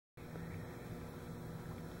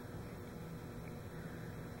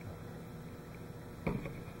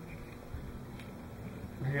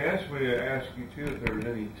He asked me to ask you too if there was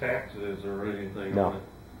any taxes or anything on it.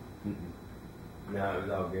 No, it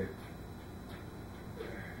was all good.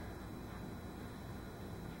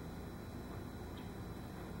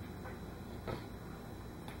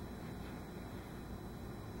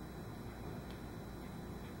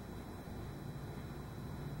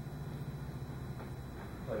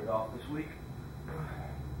 Played off this week.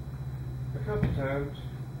 A couple times.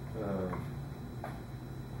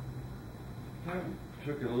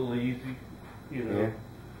 Took it a little easy, you know. Yeah.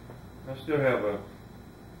 I still have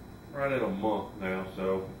right at a month now,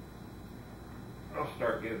 so I'll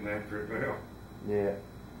start getting after it now. Yeah.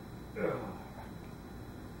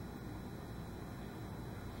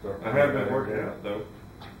 I have been working out though.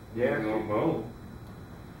 Yeah. You know, my own.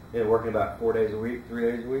 Yeah, working about 4 days a week, 3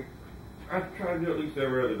 days a week. I try to do at least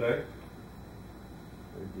every other day.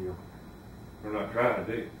 Good deal. Or not try, I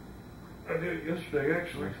did. I did it yesterday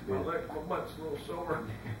actually. My butt's a little sore.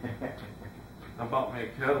 I bought me a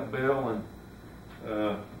kettlebell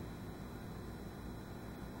and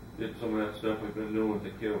did some of that stuff we've been doing with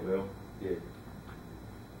the kettlebell. Yeah.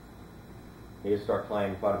 You start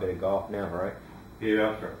playing quite a bit of golf now, right? Yeah,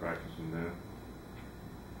 I'll start practicing now.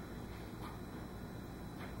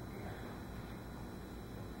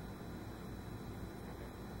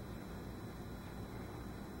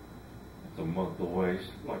 It's a month away,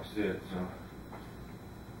 like I said, so.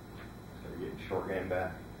 So you're getting short game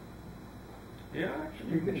back. Yeah,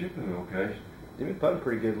 actually, you've been chipping okay. You've been putting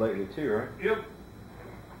pretty good lately too, right? Yep.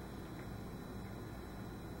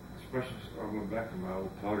 Especially starting back to my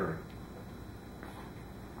old putter.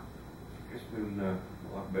 It's been a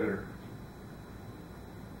lot better.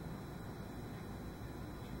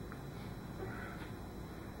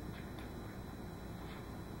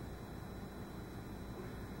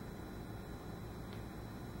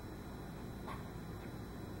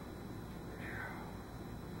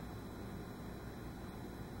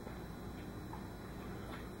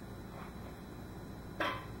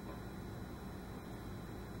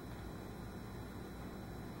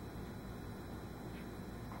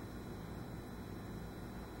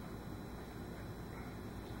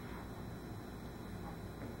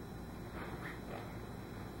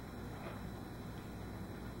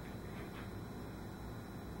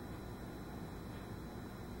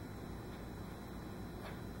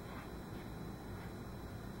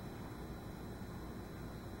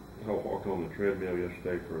 I walked on the treadmill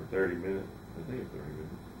yesterday for 30 minutes. I think it's 30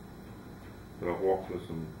 minutes. But I walked with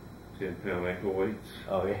some 10-pound ankle weights.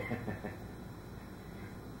 Oh yeah.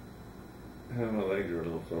 My legs are a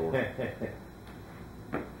little sore. Yeah,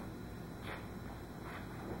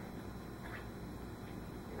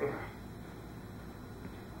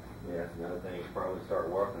 that's another thing. You probably start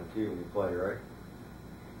walking too when you play, right?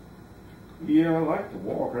 Yeah, I like to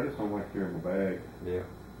walk. I just don't like carrying my bag. Yeah.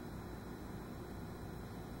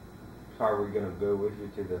 How are we going to go with you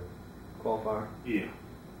to the qualifier? Yeah.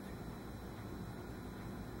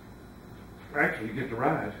 Actually, you get to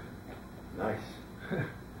ride. Nice.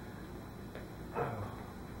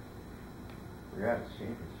 We're at the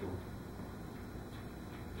championship.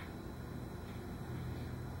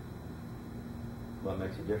 What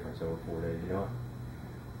makes a difference over 4 days, you know?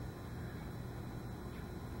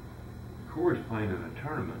 Corey's playing in a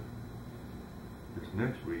tournament this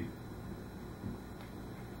next week.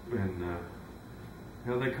 And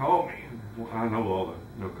they called me. Well, I know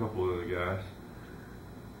a couple of the guys.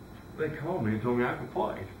 They called me and told me I could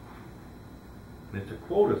play. It's a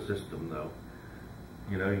quota system, though.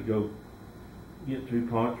 You know, you go get 2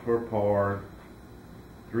 points for a par,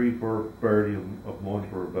 3 for a birdie, and 1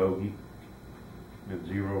 for a bogey, and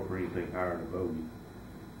 0 for anything higher than a bogey.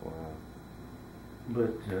 Wow.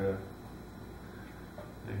 But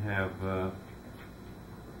they have.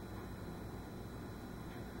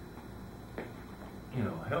 You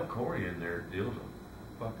know, hell, Corey in there deals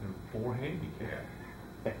a fucking 4 handicap.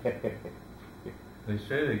 They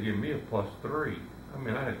say they give me a +3. I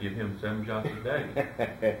mean, I had to give him 7 shots a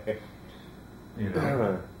day. You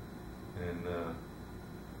know, and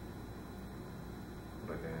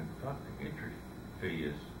but then fucking entry fee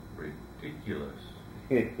is ridiculous.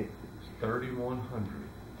 It's $3,100.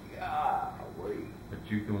 Golly. But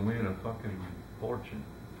you can win a fucking fortune.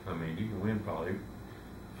 I mean, you can win probably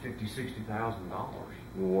 $50,000, $60,000.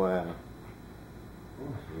 Wow.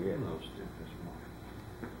 Yeah, those stiffest marks.